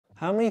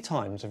How many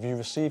times have you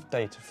received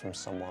data from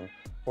someone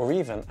or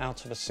even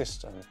out of a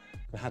system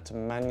and had to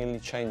manually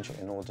change it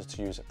in order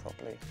to use it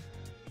properly?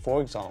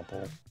 For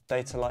example,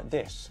 data like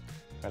this,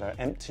 where there are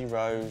empty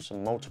rows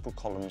and multiple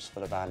columns for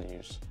the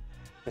values.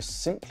 This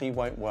simply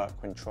won't work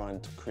when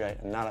trying to create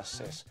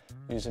analysis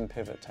using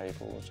pivot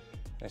tables,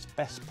 and it's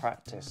best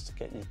practice to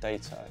get your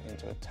data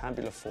into a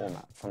tabular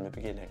format from the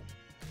beginning.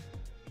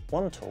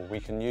 One tool we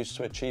can use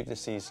to achieve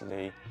this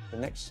easily with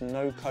next to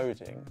no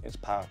coding is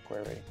Power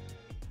Query.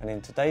 And in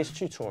today's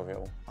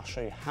tutorial, I'll show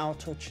you how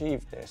to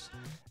achieve this,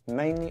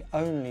 mainly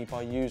only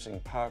by using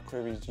Power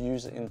Query's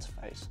user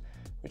interface,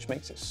 which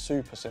makes it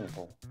super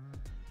simple.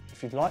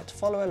 If you'd like to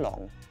follow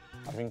along,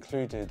 I've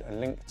included a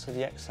link to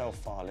the Excel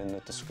file in the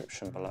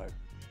description below.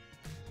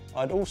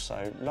 I'd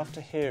also love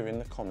to hear in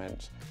the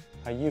comments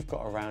how you've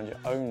got around your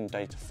own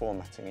data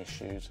formatting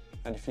issues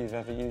and if you've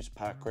ever used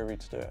Power Query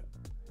to do it.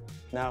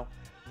 Now,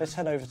 let's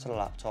head over to the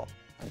laptop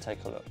and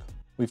take a look.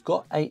 We've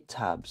got 8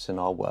 tabs in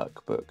our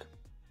workbook.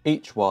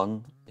 Each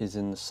one is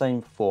in the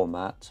same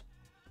format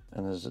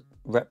and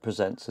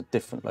represents a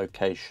different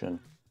location.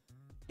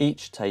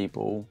 Each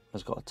table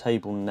has got a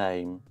table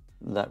name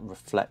that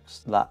reflects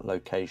that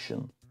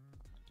location.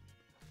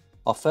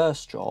 Our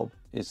first job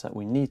is that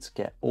we need to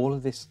get all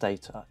of this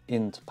data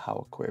into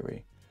Power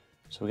Query.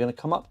 So we're going to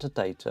come up to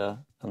Data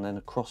and then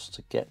across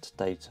to Get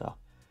Data.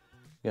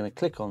 We're going to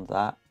click on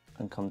that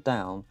and come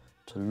down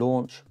to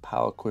Launch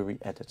Power Query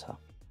Editor.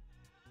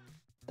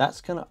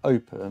 That's going to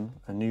open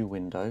a new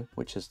window,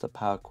 which is the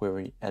Power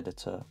Query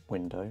Editor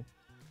window.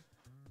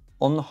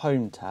 On the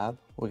Home tab,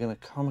 we're going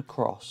to come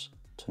across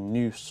to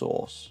New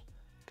Source.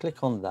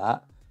 Click on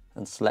that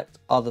and select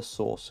Other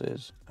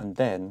Sources and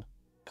then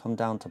come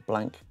down to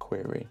Blank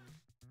Query.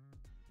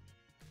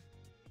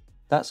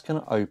 That's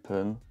going to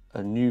open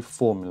a new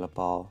formula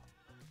bar.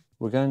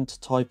 We're going to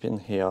type in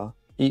here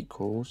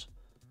equals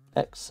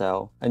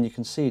Excel, and you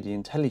can see the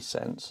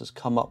IntelliSense has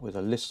come up with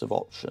a list of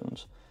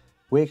options.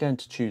 We're going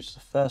to choose the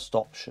first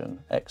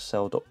option,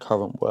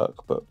 Excel.current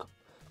workbook.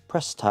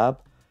 Press Tab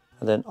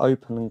and then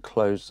open and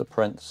close the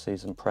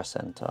parentheses and press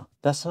Enter.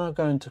 That's now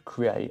going to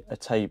create a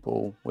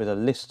table with a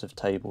list of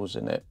tables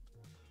in it.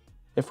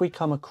 If we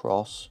come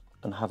across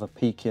and have a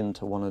peek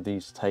into one of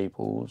these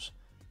tables,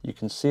 you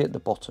can see at the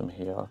bottom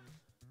here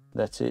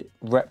that it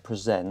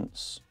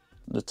represents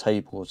the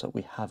tables that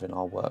we have in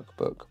our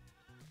workbook.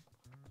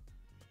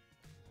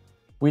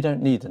 We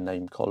don't need a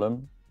name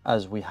column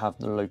as we have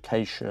the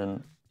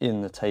location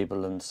in the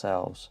table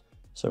themselves.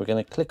 So we're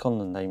going to click on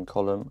the name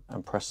column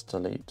and press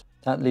delete.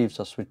 That leaves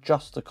us with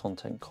just the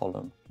content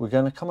column. We're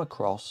going to come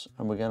across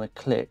and we're going to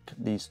click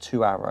these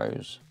 2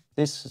 arrows.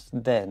 This is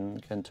then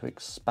going to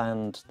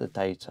expand the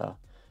data.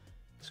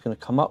 It's going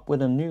to come up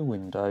with a new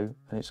window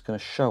and it's going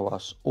to show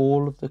us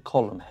all of the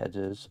column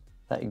headers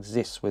that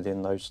exist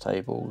within those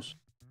tables.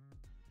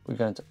 We're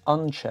going to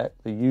uncheck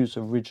the use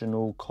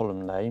original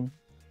column name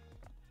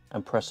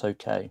and press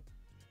OK.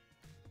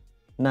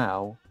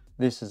 Now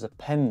this has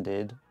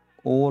appended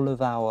all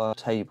of our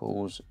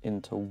tables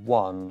into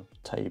one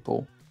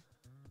table.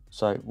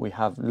 So we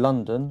have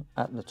London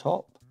at the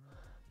top,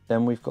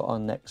 then we've got our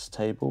next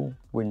table,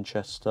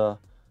 Winchester,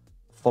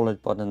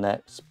 followed by the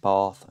next,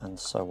 Bath, and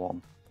so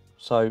on.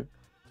 So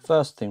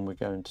first thing we're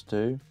going to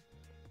do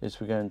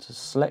is we're going to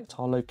select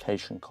our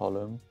location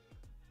column,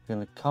 we're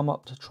going to come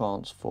up to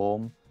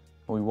transform,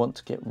 and we want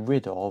to get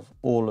rid of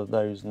all of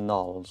those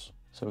nulls.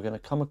 So we're going to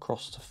come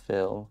across to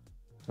fill,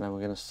 and then we're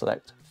going to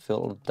select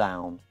fill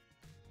down.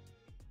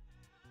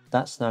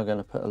 That's now going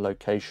to put a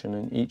location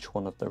in each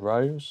one of the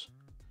rows.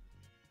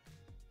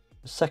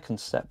 The second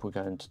step we're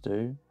going to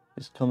do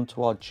is come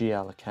to our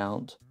GL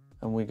account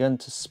and we're going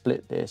to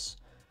split this.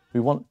 We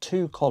want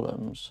 2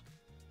 columns.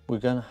 We're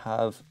going to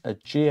have a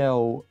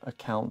GL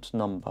account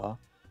number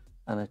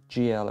and a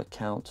GL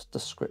account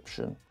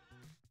description.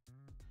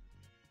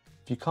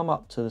 If you come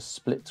up to the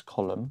split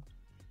column,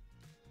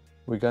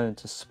 we're going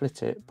to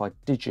split it by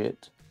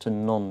digit to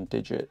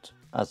non-digit,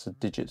 as the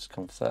digits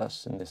come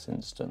first in this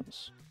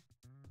instance.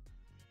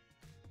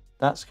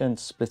 That's going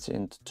to split it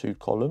into 2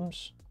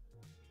 columns.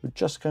 We're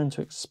just going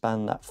to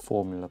expand that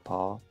formula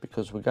bar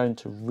because we're going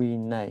to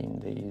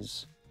rename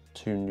these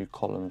 2 new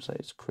columns that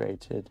it's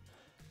created.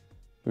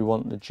 We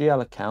want the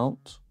GL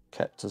account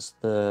kept as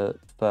the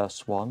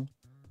first one,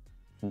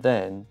 and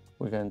then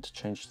we're going to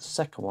change the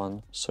second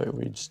one so it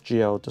reads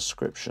GL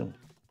description,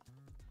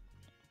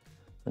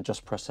 and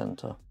just press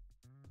enter.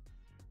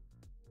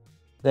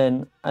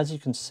 Then, as you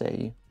can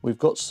see, we've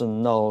got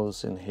some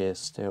nulls in here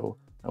still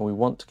and we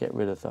want to get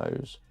rid of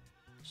those.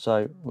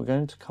 So we're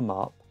going to come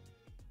up,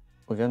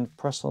 we're going to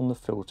press on the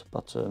filter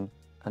button,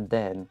 and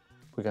then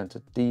we're going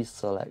to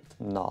deselect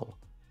null.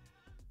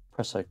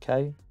 Press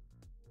OK.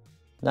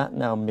 That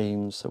now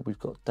means that we've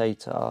got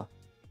data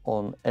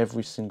on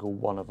every single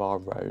one of our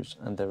rows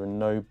and there are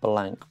no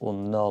blank or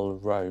null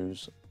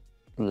rows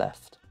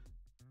left.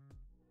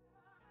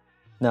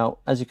 Now,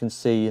 as you can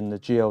see in the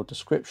GL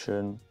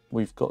description,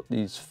 we've got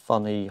these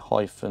funny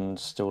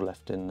hyphens still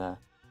left in there.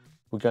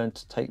 We're going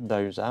to take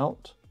those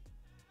out.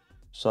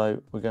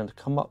 So we're going to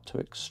come up to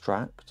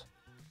extract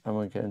and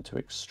we're going to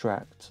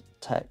extract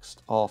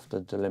text after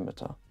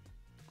delimiter.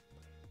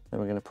 Then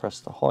we're going to press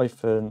the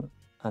hyphen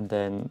and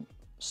then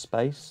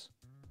space,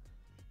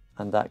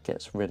 and that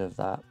gets rid of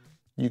that.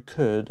 You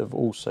could have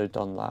also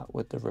done that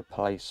with the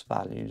replace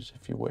values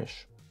if you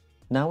wish.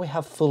 Now we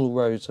have full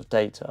rows of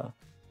data,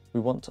 we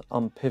want to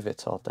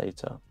unpivot our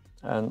data.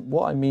 And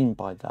what I mean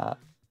by that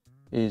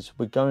is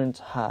we're going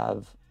to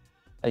have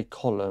a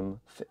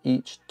column for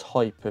each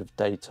type of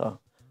data.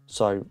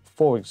 So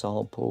for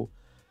example,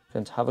 we're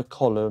going to have a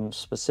column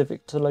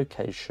specific to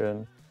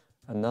location,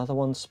 another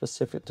one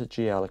specific to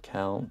GL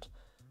account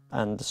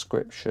and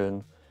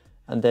description.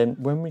 And then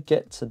when we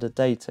get to the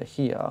data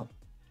here,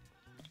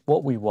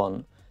 what we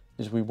want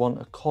is we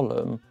want a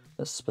column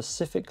that's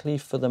specifically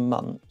for the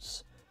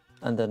months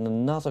and then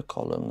another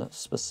column that's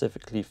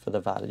specifically for the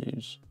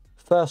values.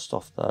 First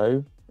off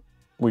though,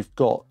 we've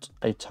got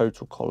a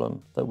total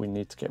column that we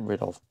need to get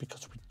rid of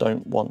because we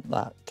don't want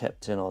that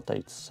kept in our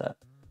data set.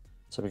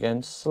 So we're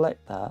going to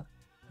select that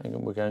and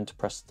we're going to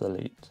press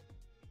delete.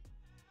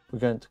 We're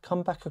going to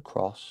come back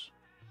across,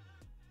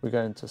 we're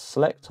going to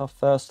select our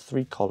first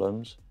 3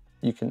 columns.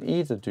 You can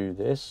either do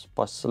this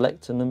by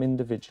selecting them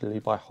individually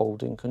by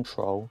holding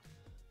Control,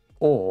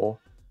 or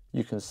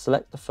you can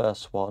select the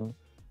first one,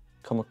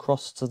 come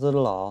across to the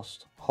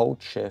last,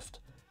 hold Shift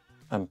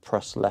and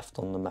press left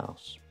on the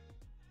mouse.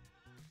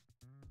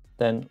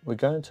 Then we're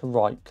going to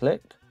right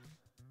click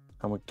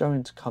and we're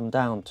going to come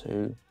down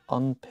to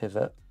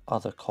unpivot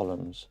other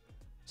columns.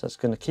 So it's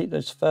going to keep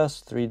those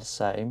first 3 the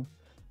same,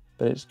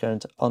 but it's going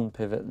to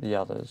unpivot the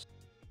others.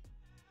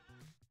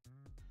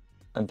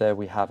 And there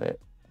we have it.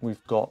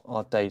 We've got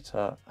our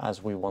data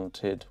as we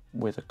wanted,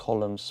 with a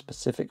column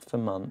specific for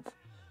month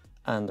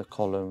and a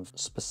column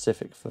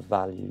specific for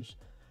values.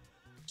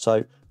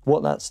 So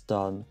what that's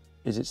done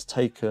is it's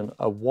taken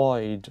a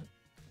wide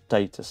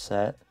data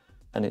set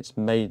and it's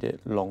made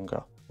it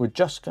longer. We're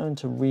just going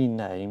to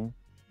rename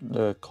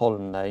the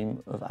column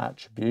name of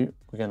attribute.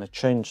 We're going to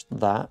change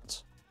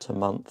that to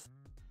month.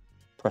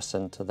 Press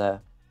enter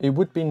there. It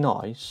would be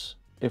nice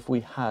if we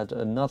had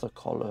another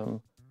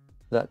column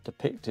that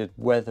depicted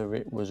whether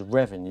it was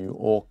revenue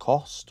or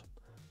cost,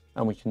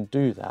 and we can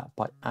do that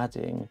by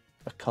adding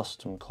a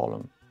custom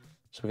column.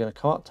 So we're going to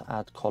come up to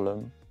add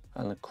column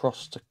and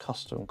across to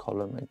custom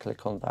column and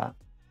click on that.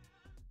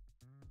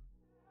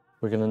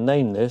 We're going to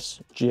name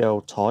this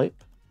GL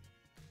type,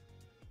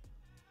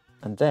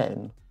 and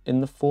then in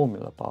the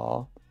formula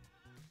bar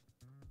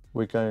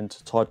we're going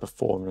to type a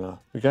formula.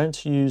 We're going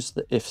to use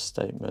the if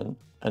statement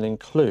and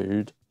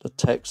include the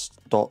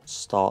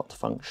text.start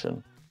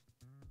function.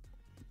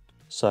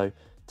 So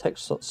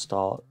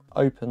text.start,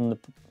 open the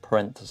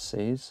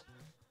parentheses,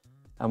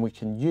 and we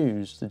can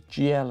use the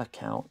GL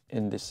account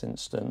in this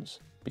instance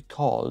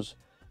because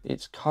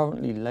it's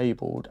currently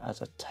labeled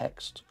as a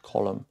text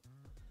column.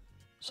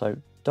 So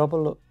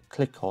double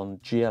click on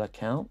GL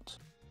account,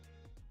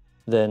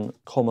 then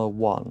comma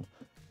 1.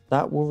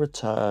 That will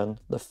return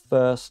the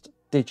first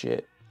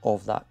digit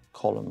of that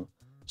column.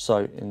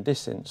 So in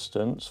this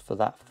instance, for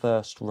that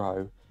first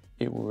row,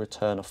 it will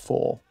return a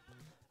 4.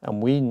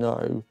 And we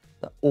know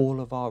that all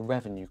of our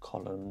revenue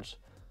columns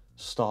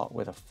start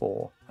with a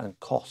 4 and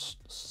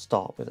costs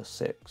start with a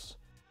 6.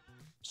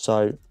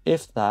 So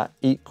if that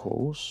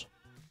equals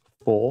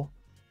 4,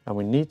 and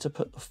we need to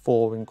put the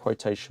 4 in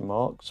quotation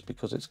marks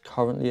because it's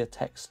currently a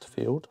text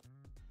field,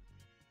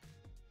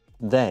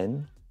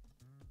 then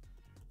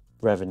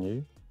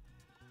revenue,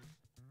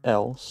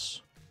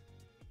 else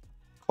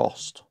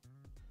cost,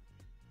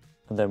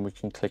 and then we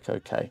can click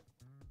OK.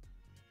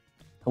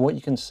 And what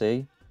you can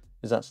see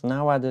is that's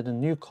now added a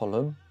new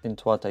column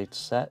into our data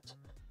set,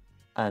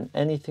 and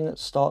anything that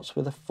starts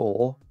with a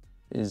 4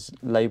 is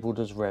labelled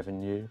as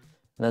revenue,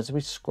 and as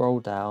we scroll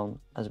down,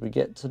 as we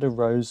get to the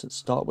rows that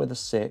start with a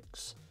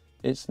 6,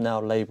 it's now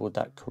labelled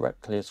that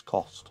correctly as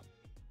cost.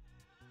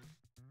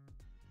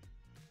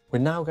 We're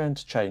now going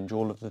to change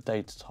all of the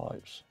data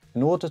types.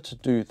 In order to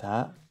do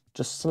that,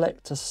 just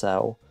select a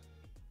cell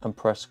and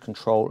press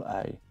Ctrl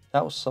A.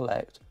 That will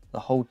select the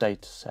whole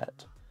data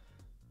set.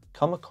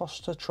 Come across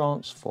to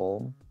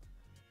transform,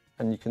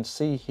 and you can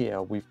see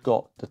here we've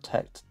got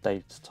detect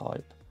data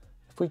type.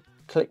 If we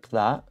click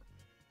that,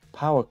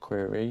 Power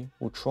Query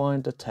will try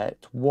and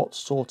detect what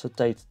sort of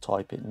data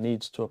type it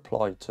needs to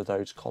apply to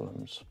those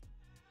columns.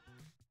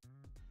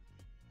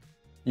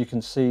 You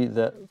can see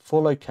that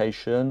for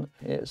location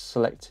it's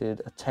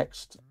selected a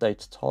text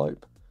data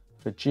type.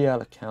 For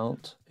GL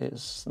account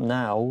it's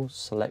now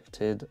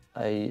selected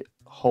a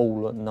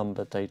whole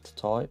number data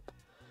type.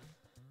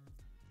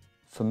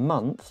 For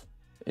month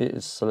it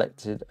is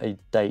selected a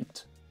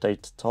date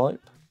data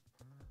type,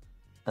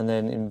 and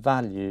then in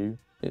value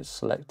it's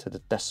selected a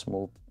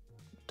decimal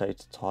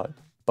data type,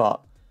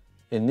 but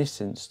in this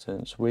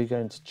instance we're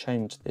going to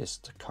change this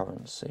to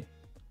currency.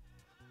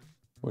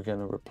 We're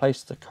going to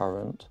replace the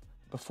current.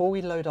 Before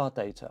we load our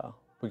data,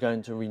 we're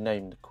going to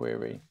rename the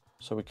query.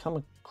 So we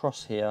come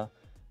across here,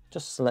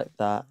 just select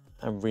that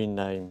and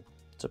rename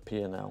to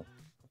P&L,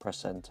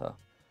 press enter.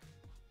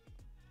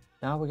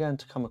 Now we're going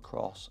to come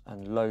across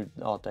and load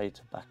our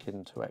data back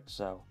into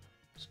Excel.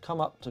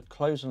 come up to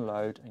close and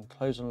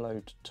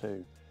load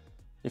to.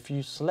 If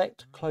you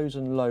select close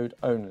and load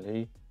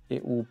only,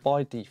 it will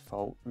by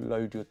default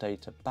load your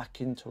data back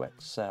into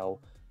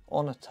Excel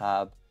on a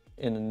tab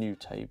in a new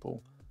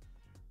table.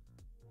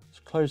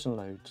 So close and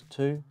load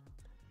to.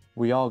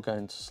 We are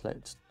going to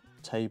select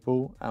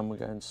table and we're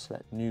going to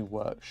select new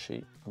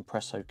worksheet and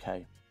press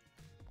OK.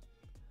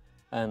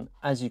 And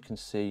as you can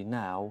see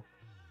now,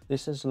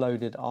 this has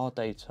loaded our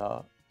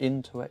data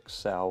into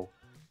Excel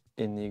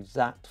in the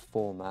exact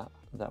format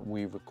that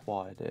we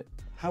required it.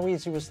 How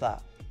easy was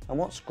that? And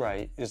what's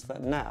great is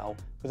that now,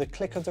 with a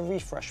click of the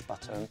refresh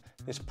button,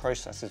 this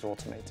process is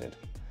automated.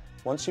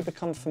 Once you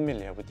become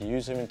familiar with the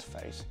user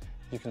interface,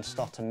 you can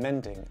start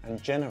amending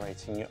and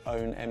generating your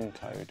own M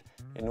code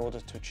in order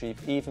to achieve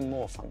even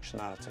more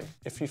functionality.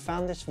 If you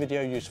found this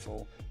video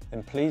useful,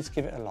 then please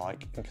give it a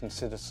like and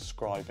consider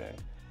subscribing,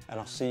 and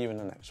I'll see you in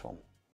the next one.